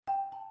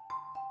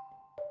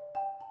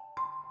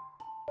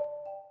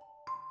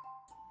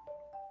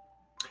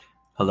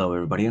Hello,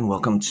 everybody, and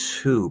welcome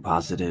to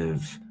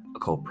Positive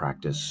Occult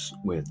Practice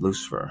with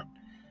Lucifer.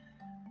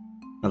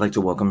 I'd like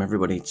to welcome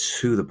everybody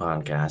to the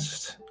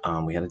podcast.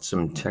 We had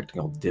some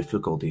technical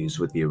difficulties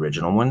with the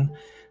original one,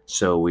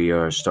 so we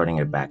are starting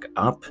it back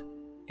up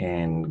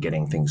and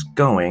getting things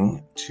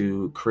going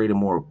to create a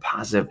more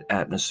positive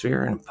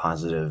atmosphere and a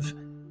positive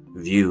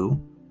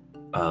view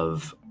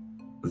of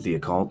the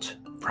occult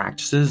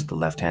practices, the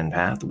left-hand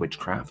path,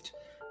 witchcraft,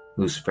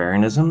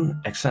 Luciferianism,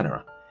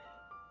 etc.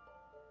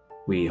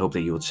 We hope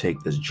that you will take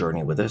this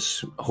journey with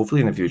us. Hopefully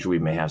in the future we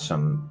may have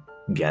some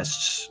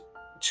guests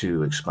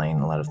to explain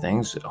a lot of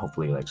things.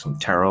 Hopefully like some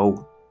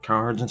tarot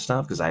cards and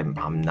stuff, because I'm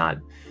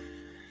not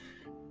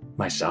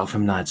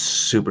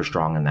super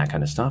strong in that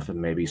kind of stuff,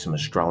 and maybe some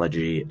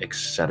astrology,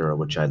 etc.,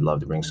 which I'd love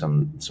to bring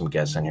some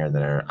guests in here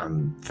that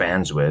I'm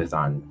fans with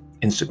on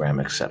Instagram,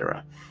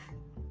 etc.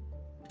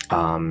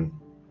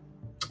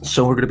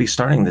 So we're going to be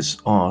starting this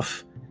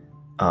off.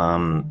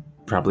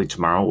 Probably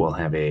tomorrow we'll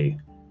have a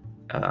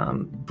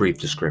brief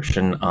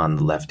description on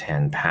the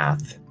left-hand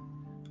path.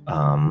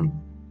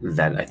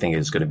 That I think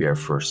is going to be our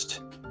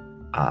first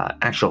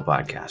actual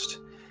podcast.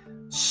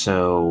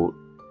 So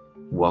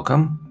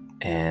welcome,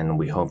 and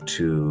we hope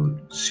to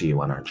see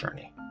you on our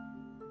journey.